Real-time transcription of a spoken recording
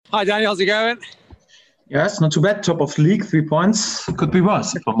Hi Daniel, how's it going? Yes, not too bad. Top of the league, 3 points. Could be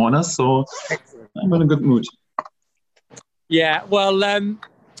worse, if I'm honest. So I'm in a good mood. Yeah, well,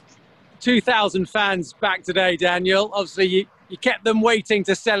 2,000 fans back today, Daniel. Obviously, you kept them waiting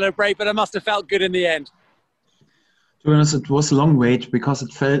to celebrate, but it must have felt good in the end. To be honest, it was a long wait because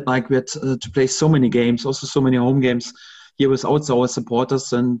it felt like we had to play so many games, also so many home games here without our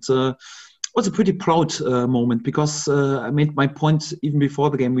supporters. And it was a pretty proud moment because I made my point even before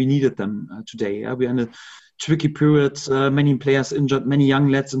the game. We needed them today. We are in a tricky period, many players injured, many young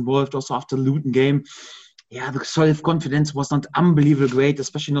lads involved also after the Luton game. Yeah, the self-confidence was not unbelievably great,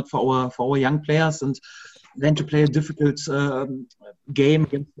 especially not for our young players. And then to play a difficult game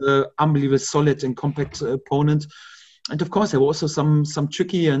against an unbelievably solid and compact opponent. And of course, there were also some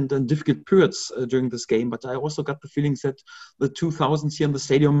tricky and difficult periods during this game. But I also got the feelings that the 2000s here in the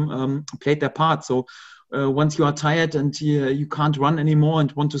stadium played their part. So once you are tired and you can't run anymore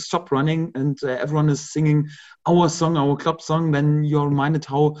and want to stop running, and everyone is singing our song, our club song, then you're reminded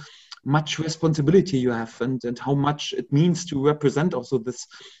how much responsibility you have and how much it means to represent also this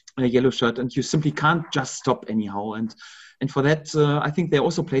yellow shirt. And you simply can't just stop anyhow. And for that, I think they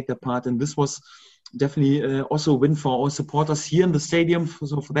also played their part. And this was definitely also a win for our supporters here in the stadium.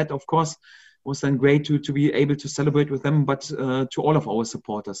 So for that, of course, was then great to be able to celebrate with them, but to all of our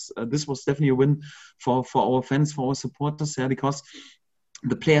supporters. This was definitely a win for our fans, for our supporters, yeah, because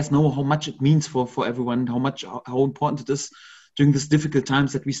the players know how much it means for everyone, how important it is during these difficult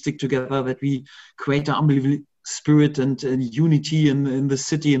times that we stick together, that we create an unbelievable spirit and unity in the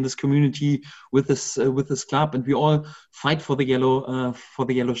city, in this community, with this club, and we all fight for the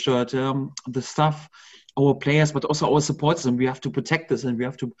yellow shirt, the staff, our players, but also our supporters, and we have to protect this, and we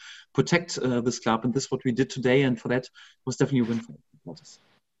have to protect this club, and this is what we did today, and for that was definitely a win for supporters.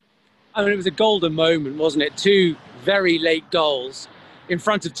 I mean, it was a golden moment, wasn't it? Two very late goals in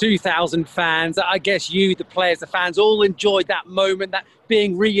front of 2,000 fans. I guess you, the players, the fans, all enjoyed that moment, that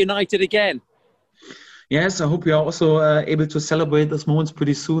being reunited again. Yes, I hope we are also able to celebrate those moments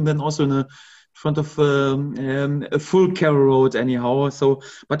pretty soon. Then also in front of a full Carrow Road, anyhow. So,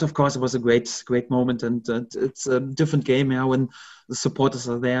 but of course, it was a great moment, and it's a different game now when the supporters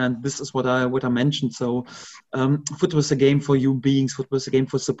are there, and this is what I mentioned. So, football is a game for human beings. Football is a game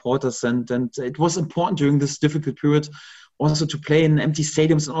for supporters, and it was important during this difficult period also to play in empty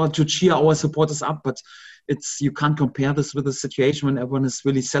stadiums in order to cheer our supporters up, but you can't compare this with the situation when everyone is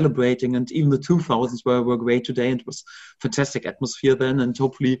really celebrating, and even the 2000s were great today, and it was fantastic atmosphere then, and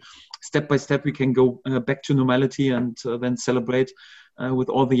hopefully step by step we can go back to normality and then celebrate with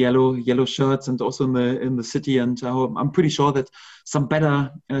all the yellow shirts and also in the city, and I'm pretty sure that some better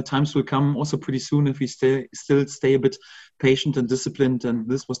times will come also pretty soon if we still stay a bit patient and disciplined, and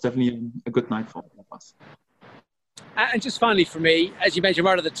this was definitely a good night for all of us. And just finally for me, as you mentioned,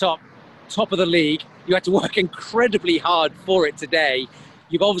 right at the top of the league, you had to work incredibly hard for it today.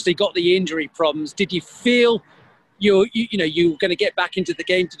 You've obviously got the injury problems. Did you feel you were going to get back into the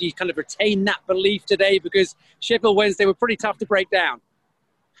game? Did you kind of retain that belief today? Because Sheffield Wednesday were pretty tough to break down.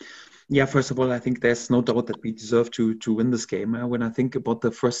 Yeah, first of all, I think there's no doubt that we deserve to win this game. When I think about the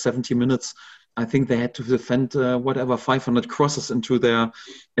first 70 minutes, I think they had to defend 500 crosses into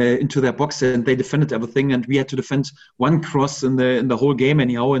their box, and they defended everything. And we had to defend one cross in the whole game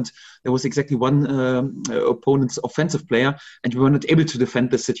anyhow. And there was exactly one opponent's offensive player, and we were not able to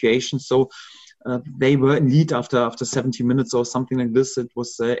defend the situation. So they were in lead after 70 minutes or something like this. It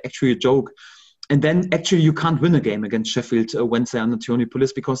was actually a joke. And then actually you can't win a game against Sheffield Wednesday under Tony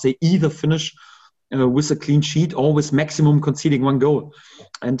Pulis because they either finish with a clean sheet or with maximum conceding one goal.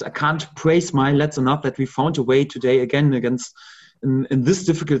 And I can't praise my lads enough that we found a way today again against in this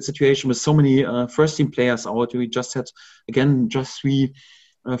difficult situation with so many first team players out. We just had again just 3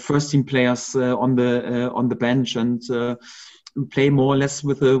 first team players on the bench, and play more or less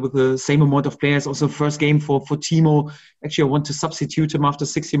with the same amount of players. Also, first game for Timo. Actually, I want to substitute him after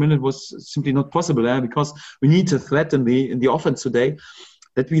 60 minutes was simply not possible because we need a threat in the offense today.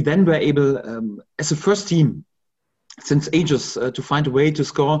 That we then were able, as a first team, since ages, to find a way to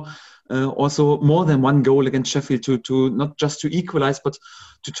score also more than one goal against Sheffield to not just to equalize, but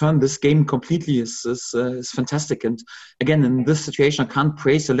to turn this game completely is fantastic. And again, in this situation, I can't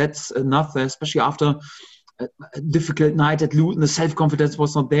praise the lads enough, especially after a difficult night at Luton, the self-confidence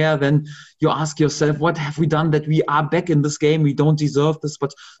was not there. Then you ask yourself, what have we done that we are back in this game? We don't deserve this,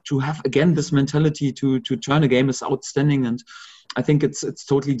 but to have again this mentality to turn a game is outstanding, and I think it's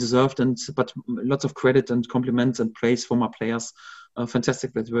totally deserved. But lots of credit and compliments and praise for my players.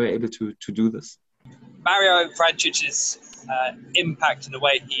 Fantastic that we were able to do this. Mario Vrancic's impact in the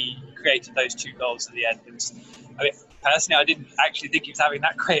way he created those 2 goals at the end. I mean, personally, I didn't actually think he was having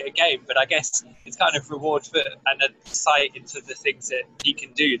that great a game, but I guess it's kind of reward for and a sight into the things that he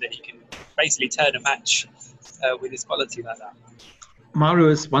can do, that he can basically turn a match with his quality like that. Mario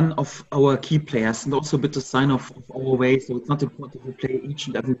is one of our key players and also a bit a sign of our way. So it's not important to play each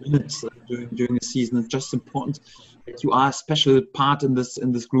and every minute during the season. It's just important that you are a special part in this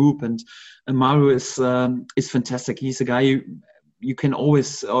group. And Mario is fantastic. He's a guy you can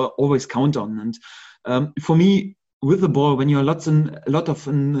always count on. And for me, with the ball, when you're a lot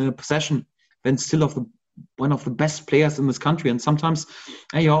in possession, then still one of the best players in this country. And sometimes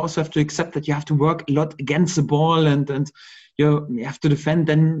you also have to accept that you have to work a lot against the ball and you have to defend.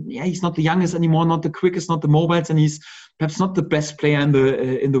 Then he's not the youngest anymore, not the quickest, not the mobiles, and he's perhaps not the best player in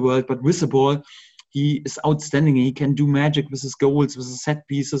the world. But with the ball, he is outstanding. He can do magic with his goals, with his set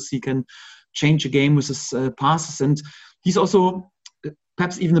pieces. He can change a game with his passes, and he's also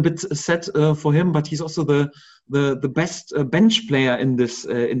perhaps even a bit sad for him. But he's also the best bench player in this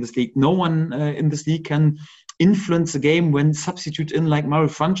league. No one in this league can influence the game when substitute in like Mario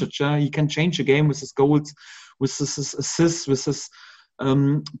Frančić. He can change a game with his goals, with his assists, with his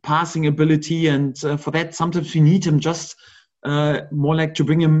passing ability, and for that sometimes we need him just more like to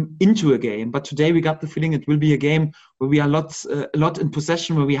bring him into a game. But today we got the feeling it will be a game where we are a lot in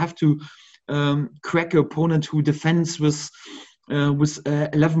possession, where we have to crack an opponent who defends with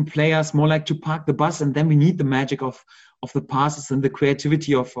 11 players, more like to park the bus, and then we need the magic of the passes and the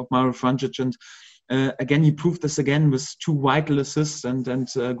creativity of Mario Frančić. And again, he proved this again with 2 vital assists and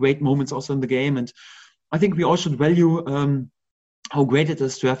great moments also in the game. And I think we all should value how great it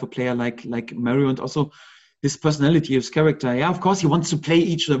is to have a player like Mario, and also his personality, his character. Yeah, of course, he wants to play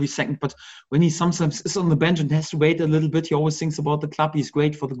each and every second, but when he sometimes is on the bench and has to wait a little bit, he always thinks about the club. He's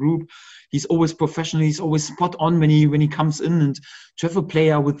great for the group. He's always professional. He's always spot on when he comes in. And to have a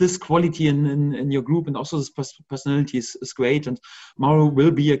player with this quality in your group and also his personality is great. And Mauro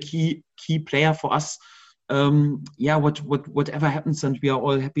will be a key player for us. Whatever happens, and we are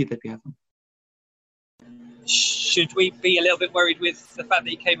all happy that we have him. Should we be a little bit worried with the fact that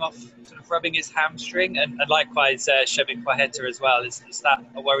he came off sort of rubbing his hamstring, and likewise Shevik Paheta as well? Is that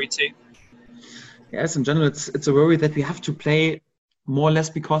a worry too? Yes, in general, it's a worry that we have to play more or less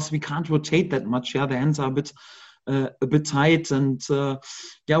because we can't rotate that much. Yeah, the hands are a bit tight, and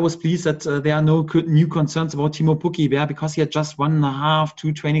I was pleased that there are no new concerns about Timo Pukki. Yeah, because he had just 1.5,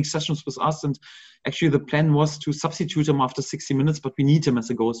 2 training sessions with us, and actually the plan was to substitute him after 60 minutes, but we need him as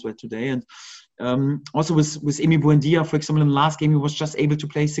a ghostwriter today. And also with Emi Buendia, for example, in the last game, he was just able to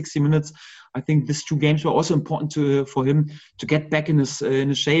play 60 minutes. I think these 2 games were also important for him to get back in his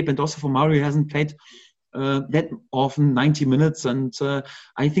shape. And also for Mario, he hasn't played that often, 90 minutes. And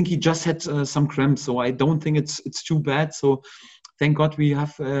I think he just had some cramps. So I don't think it's too bad. So thank God we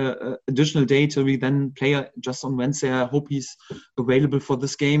have additional day till we then play just on Wednesday. I hope he's available for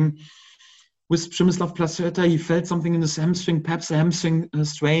this game. With Przemysław Placerta, he felt something in his hamstring, perhaps a hamstring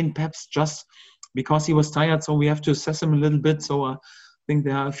strain, perhaps just because he was tired. So we have to assess him a little bit. So I think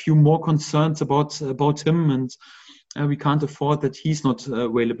there are a few more concerns about him, and we can't afford that he's not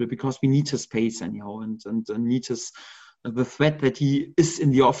available because we need his pace anyhow, and need the threat that he is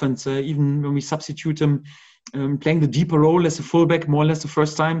in the offense. Even when we substitute him, playing the deeper role as a fullback, more or less the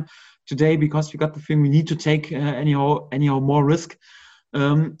first time today, because we got the feeling we need to take anyhow more risk.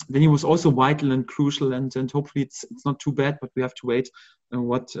 Then he was also vital and crucial, and hopefully it's not too bad, but we have to wait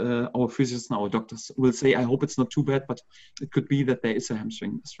what our physicists and our doctors will say. I hope it's not too bad, but it could be that there is a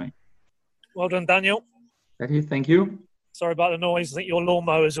hamstring strain. Well done, Daniel. Thank you. Sorry about the noise. I think your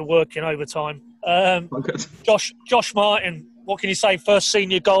lawnmowers are working overtime. Good. Josh Martin, what can you say? First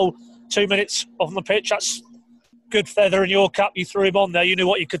senior goal, 2 minutes on the pitch. That's good feather in your cap. You threw him on there. You knew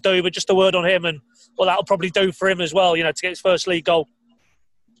what you could do, but just a word on him, and well, that'll probably do for him as well, to get his first league goal.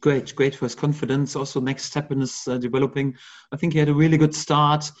 Great for his confidence. Also, next step in his developing. I think he had a really good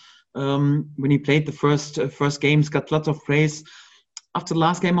start when he played the first games. Got lots of praise. After the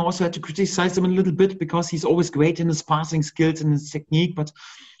last game, I also had to criticize him a little bit because he's always great in his passing skills and his technique, but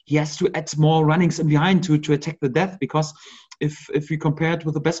he has to add more runnings in behind to attack the depth. Because if we compare it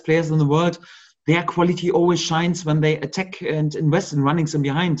with the best players in the world, their quality always shines when they attack and invest in runnings in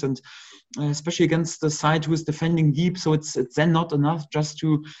behind, and especially against the side who is defending deep. So it's then not enough just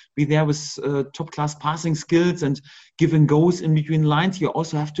to be there with top class passing skills and giving goals in between lines. You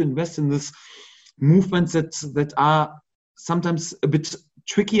also have to invest in this movements that are sometimes a bit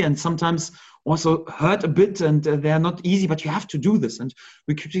tricky and sometimes also hurt a bit, and they are not easy, but you have to do this. And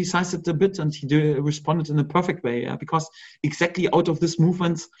we criticized it a bit, and he responded in a perfect way, because exactly out of this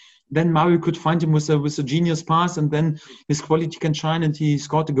movements, then Mario could find him with a genius pass, and then his quality can shine, and he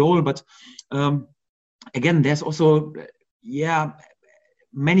scored a goal. But again, there's also,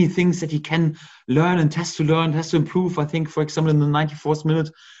 many things that he can learn and has to improve. I think, for example, in the 94th minute,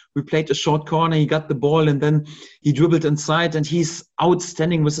 we played a short corner, he got the ball, and then he dribbled inside, and he's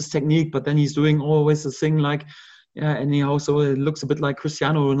outstanding with his technique, but then he's doing always a thing like, anyhow, so it looks a bit like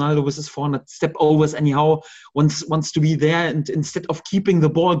Cristiano Ronaldo with his 400 step overs, anyhow, wants to be there, and instead of keeping the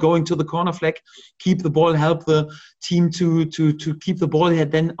ball going to the corner flag, keep the ball, help the team to keep the ball.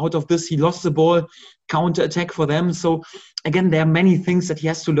 Then out of this, he lost the ball, counter attack for them. So again, there are many things that he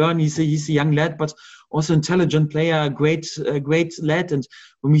has to learn. He's a young lad, but also intelligent player, a great lad. And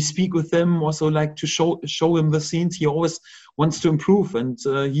when we speak with him, also like to show him the scenes, he always wants to improve, and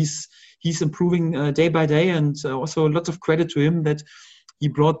he's improving day by day. And also lots of credit to him that he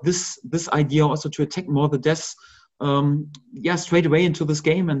brought this idea also to attack more the deaths, straight away into this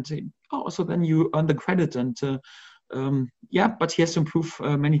game. And also then you earn the credit. And but he has to improve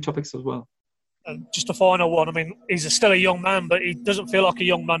many topics as well. Just a final one. I mean, he's still a young man, but he doesn't feel like a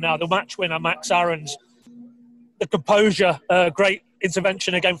young man now. The match winner, Max Aarons, the composure, great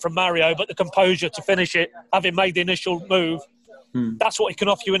intervention again from Mario, but the composure to finish it, having made the initial move, that's what he can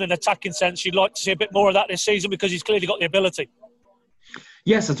offer you in an attacking sense. You'd like to see a bit more of that this season because he's clearly got the ability.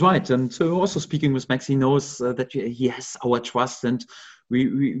 Yes, that's right. And also speaking with Max, he knows that he has our trust, and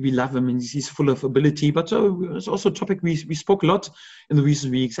we love him, and he's full of ability. But it's also a topic we spoke a lot in the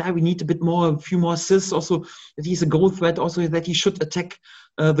recent weeks. We need a few more assists. Also, that he's a goal threat. Also, that he should attack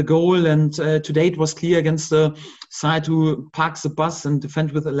the goal. And today it was clear against the side who parks the bus and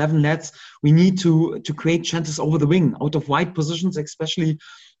defend with 11 lads. We need to create chances over the wing, out of wide positions, especially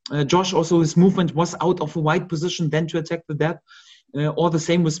Josh. Also, his movement was out of a wide position, then to attack the depth. Or the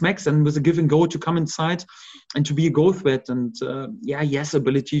same with Max, and with a give and go to come inside and to be a goal threat. And he has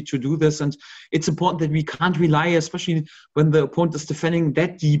ability to do this. And it's important that we can't rely, especially when the opponent is defending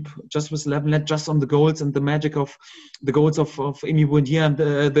that deep, just with 11 net, just on the goals and the magic of the goals of Emi Buendia and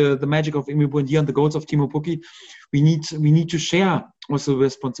the magic of Emi Buendia and the goals of Timo Pukki. We need to share also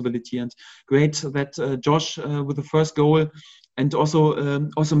responsibility. And great that Josh with the first goal, and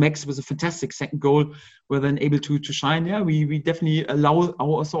also Max with a fantastic second goal, were then able to shine. Yeah, we definitely allow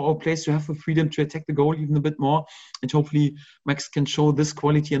our players to have the freedom to attack the goal even a bit more, and hopefully Max can show this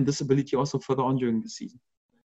quality and this ability also further on during the season.